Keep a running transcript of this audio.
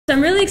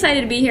really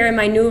excited to be here in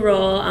my new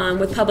role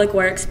with Public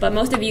Works, but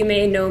most of you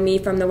may know me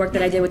from the work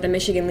that I did with the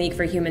Michigan League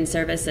for Human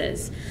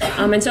Services.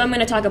 And so I'm going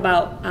to talk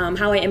about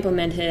how I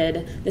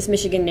implemented this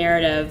Michigan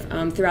narrative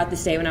throughout the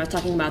state when I was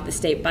talking about the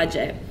state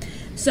budget.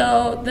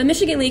 So the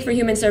Michigan League for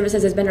Human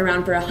Services has been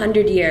around for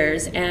 100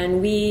 years, and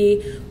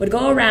we would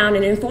go around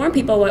and inform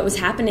people what was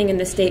happening in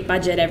the state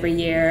budget every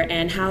year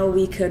and how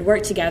we could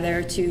work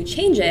together to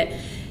change it.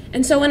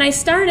 And so when I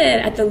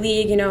started at the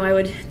League, I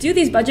would do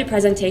these budget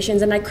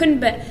presentations, and I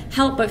couldn't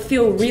help but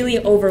feel really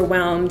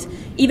overwhelmed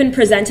even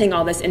presenting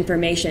all this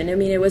information. I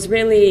mean, it was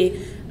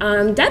really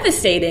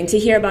devastating to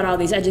hear about all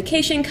these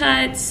education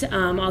cuts,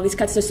 all these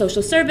cuts to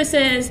social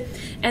services,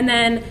 and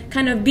then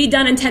kind of be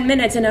done in 10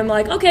 minutes, and I'm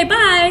like, okay,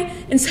 bye.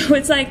 And so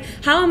it's like,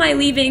 how am I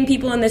leaving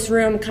people in this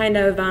room kind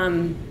of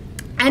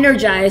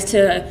energized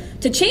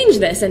to change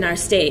this in our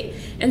state?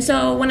 And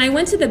so when I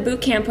went to the boot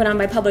camp put on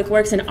by Public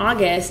Works in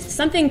August,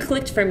 something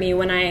clicked for me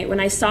when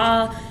I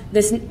saw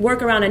this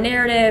work around a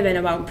narrative and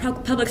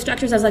about public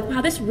structures. I was like,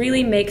 wow, this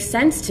really makes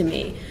sense to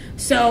me.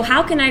 So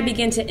how can I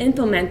begin to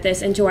implement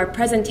this into our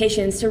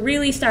presentations to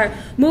really start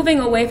moving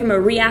away from a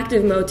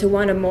reactive mode to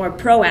one of more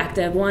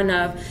proactive, one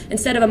of,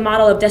 instead of a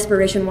model of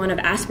desperation, one of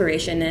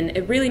aspiration? And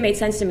it really made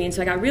sense to me, and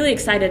so I got really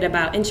excited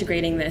about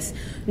integrating this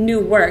new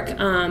work.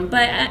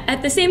 But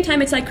at the same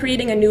time, it's like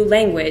creating a new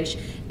language.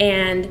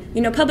 And,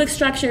 public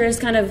structures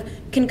kind of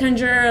can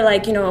conjure,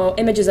 like,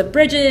 images of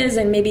bridges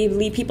and maybe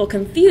leave people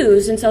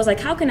confused. And so I was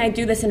like, how can I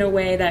do this in a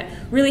way that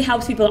really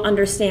helps people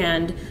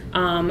understand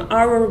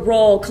our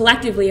role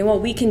collectively and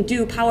what we can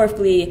do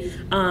powerfully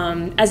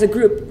as a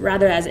group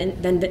rather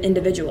than the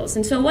individuals?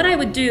 And so what I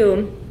would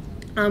do,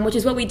 which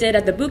is what we did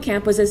at the boot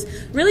camp, was this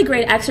really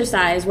great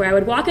exercise where I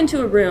would walk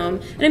into a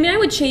room, and I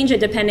would change it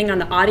depending on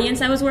the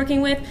audience I was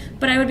working with,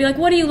 but I would be like,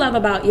 what do you love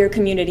about your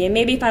community? And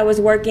maybe if I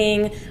was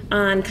working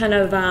on kind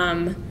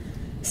of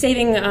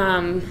saving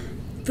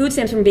food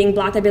stamps from being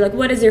blocked, I'd be like,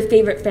 what is your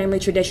favorite family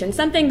tradition?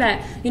 Something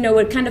that,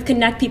 would kind of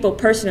connect people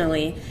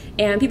personally.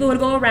 And people would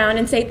go around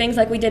and say things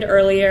like we did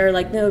earlier,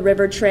 like the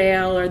river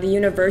trail or the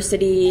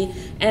university,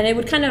 and it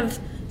would kind of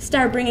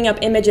start bringing up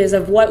images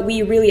of what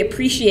we really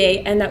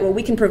appreciate and that what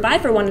we can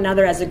provide for one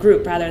another as a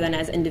group rather than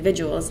as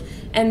individuals.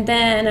 And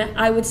then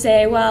I would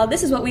say, well,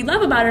 this is what we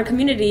love about our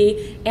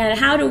community, and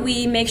how do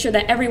we make sure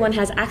that everyone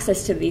has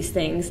access to these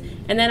things?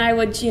 And then I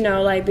would,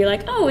 be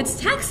like, oh, it's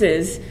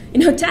taxes,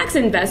 tax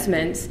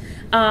investments.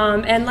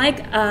 And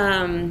like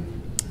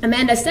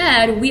Amanda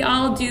said, we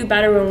all do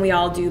better when we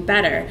all do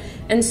better.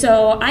 And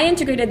so I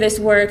integrated this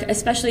work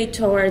especially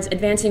towards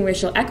advancing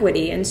racial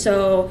equity. And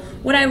so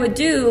what I would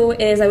do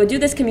is I would do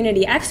this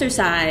community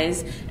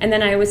exercise, and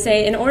then I would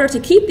say, in order to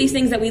keep these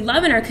things that we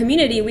love in our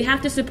community, we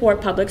have to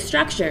support public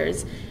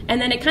structures. And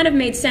then it kind of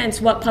made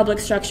sense what public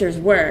structures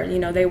were.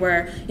 They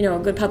were,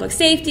 good public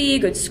safety,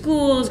 good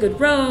schools, good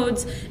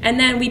roads, and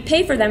then we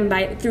pay for them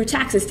through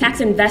taxes,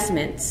 tax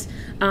investments.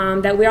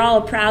 That we're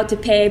all proud to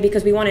pay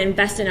because we want to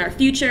invest in our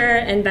future,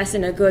 invest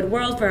in a good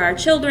world for our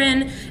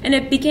children, and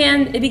it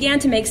began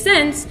to make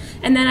sense.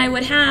 And then I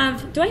would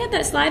have, do I have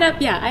that slide up?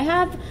 Yeah, I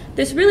have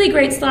this really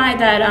great slide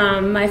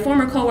that my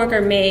former coworker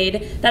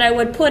made that I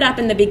would put up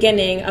in the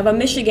beginning of a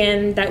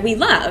Michigan that we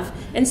love.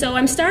 And so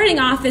I'm starting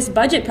off this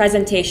budget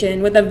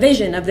presentation with a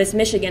vision of this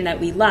Michigan that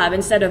we love,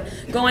 instead of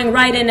going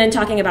right in and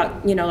talking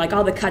about, like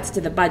all the cuts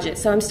to the budget.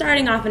 So I'm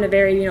starting off in a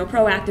very,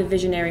 proactive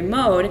visionary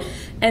mode.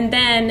 And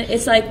then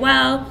it's like,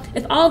 well,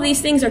 if all these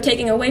things are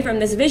taking away from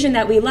this vision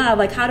that we love,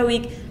 like how do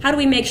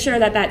we make sure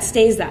that that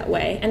stays that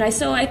way? And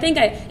I think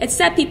it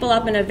set people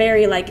up in a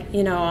very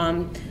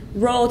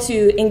role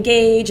to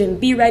engage and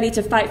be ready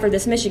to fight for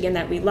this Michigan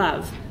that we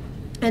love.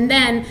 And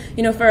then,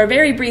 for a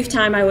very brief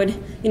time, I would,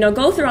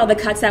 go through all the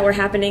cuts that were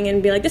happening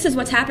and be like, this is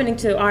what's happening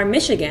to our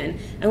Michigan,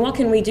 and what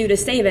can we do to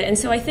save it? And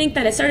so I think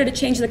that it started to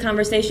change the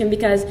conversation,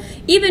 because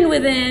even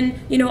within,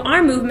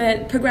 our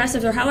movement,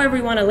 progressives, or however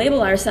we want to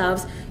label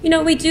ourselves,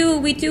 we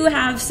do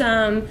have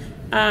some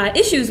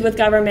issues with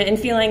government and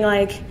feeling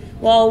like,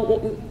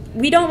 well,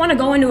 we don't want to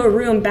go into a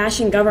room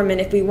bashing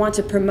government if we want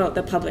to promote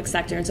the public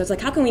sector. And so it's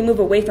like, how can we move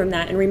away from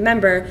that and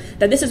remember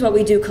that this is what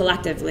we do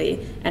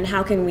collectively, and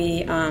how can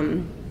we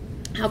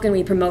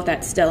promote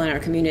that still in our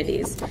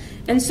communities?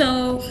 And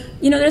so,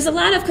 there's a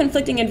lot of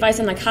conflicting advice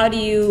on how do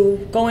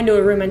you go into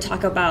a room and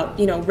talk about,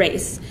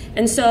 race.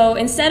 And so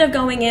instead of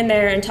going in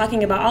there and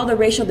talking about all the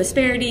racial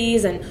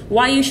disparities and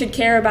why you should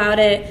care about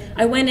it,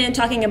 I went in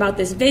talking about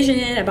this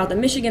vision, about the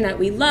Michigan that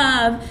we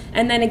love,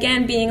 and then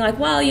again being like,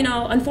 well,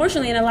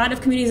 unfortunately in a lot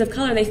of communities of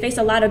color, they face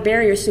a lot of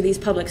barriers to these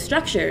public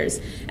structures.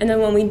 And then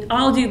when we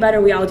all do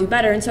better, we all do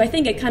better. And so I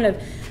think it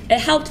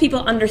helped people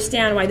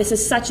understand why this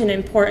is such an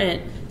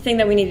important thing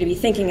that we need to be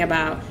thinking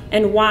about,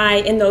 and why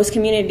in those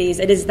communities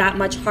it is that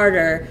much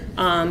harder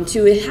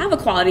to have a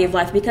quality of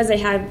life, because they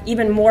have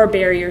even more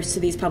barriers to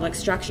these public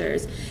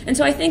structures. And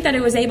so I think that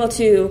it was able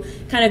to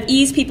kind of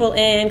ease people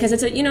in, because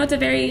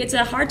it's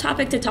a hard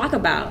topic to talk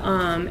about.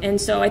 And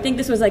so I think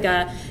this was like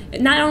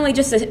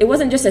it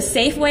wasn't just a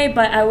safe way,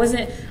 but I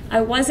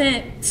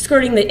wasn't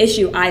skirting the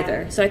issue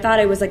either. So I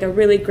thought it was like a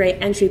really great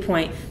entry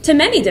point to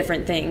many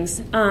different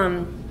things.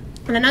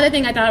 And another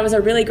thing I thought was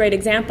a really great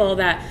example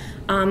that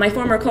my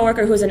former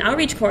coworker, who's an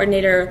outreach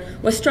coordinator,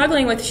 was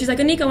struggling with. She's like,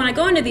 Anika, when I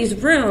go into these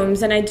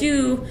rooms and I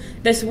do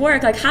this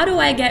work, like, how do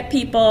I get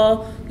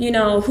people, you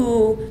know,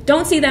 who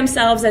don't see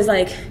themselves as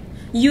like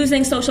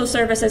using social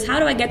services, how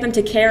do I get them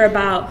to care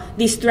about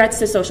these threats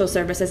to social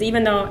services,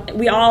 even though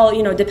we all,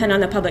 you know, depend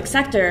on the public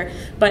sector,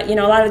 but, you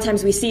know, a lot of the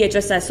times we see it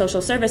just as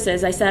social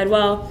services. I said,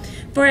 well,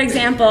 for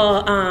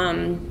example,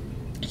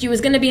 she was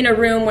going to be in a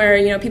room where,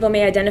 you know, people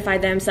may identify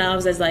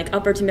themselves as like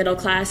upper to middle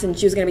class, and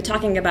she was going to be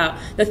talking about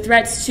the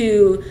threats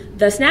to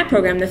the SNAP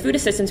program, the food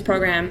assistance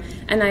program.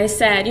 And I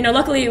said, you know,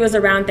 luckily it was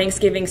around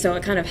Thanksgiving, so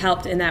it kind of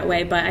helped in that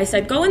way. But I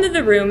said, go into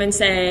the room and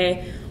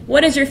say,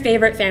 what is your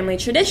favorite family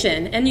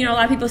tradition? And, you know, a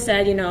lot of people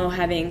said, you know,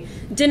 having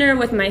dinner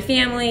with my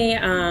family,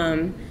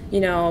 you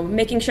know,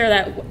 making sure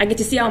that I get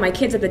to see all my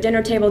kids at the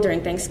dinner table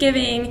during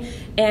Thanksgiving.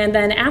 And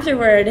then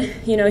afterward,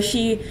 you know,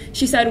 she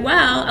said,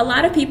 well, a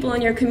lot of people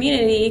in your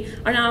community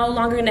are no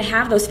longer going to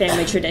have those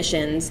family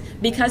traditions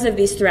because of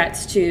these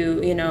threats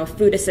to, you know,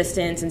 food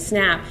assistance and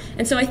SNAP.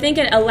 And so I think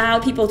it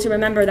allowed people to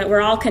remember that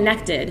we're all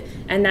connected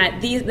and that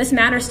this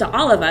matters to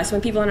all of us when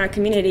people in our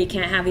community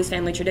can't have these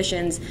family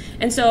traditions.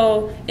 And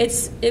so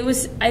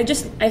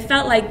I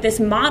felt like this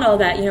model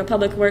that, you know,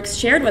 Public Works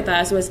shared with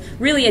us was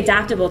really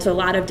adaptable to a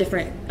lot of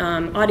different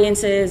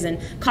audiences and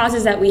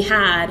causes that we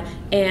had,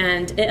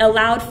 and it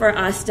allowed for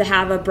us to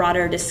have a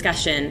broader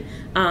discussion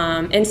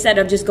instead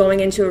of just going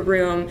into a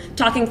room,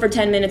 talking for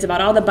 10 minutes about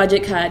all the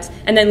budget cuts,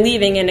 and then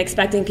leaving and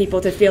expecting people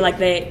to feel like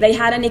they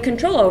had any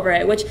control over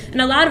it, which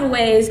in a lot of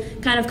ways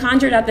kind of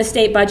conjured up the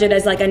state budget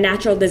as like a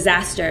natural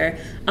disaster,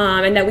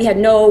 and that we had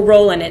no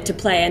role in it to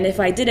play. And if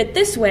I did it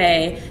this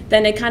way,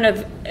 then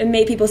it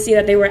made people see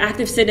that they were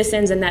active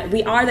citizens and that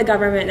we are the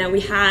government and that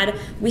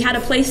we had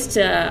a place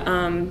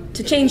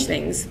to change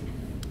things.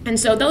 And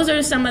so those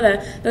are some of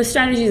those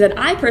strategies that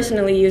I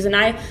personally use, and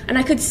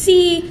I could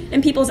see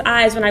in people's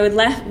eyes when I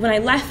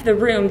left the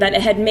room that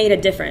it had made a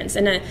difference,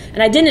 and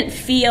I didn't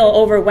feel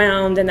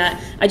overwhelmed, and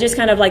that I just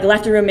kind of like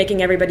left the room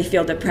making everybody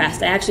feel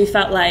depressed. I actually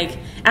felt like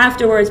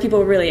afterwards people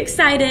were really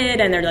excited,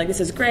 and they're like,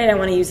 this is great, I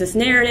want to use this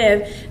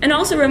narrative, and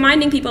also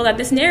reminding people that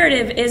this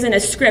narrative isn't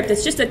a script,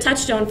 it's just a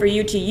touchstone for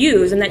you to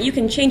use, and that you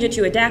can change it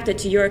to adapt it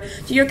to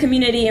your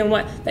community and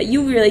what that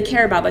you really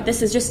care about. But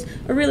this is just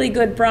a really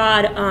good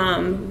broad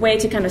way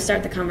to kind of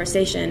start the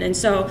conversation. And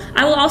so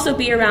I will also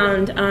be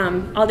around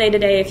all day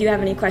today if you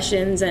have any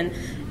questions and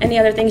any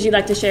other things you'd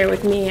like to share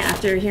with me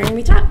after hearing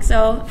me talk.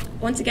 So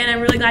once again, I'm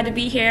really glad to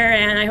be here,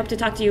 and I hope to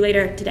talk to you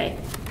later today.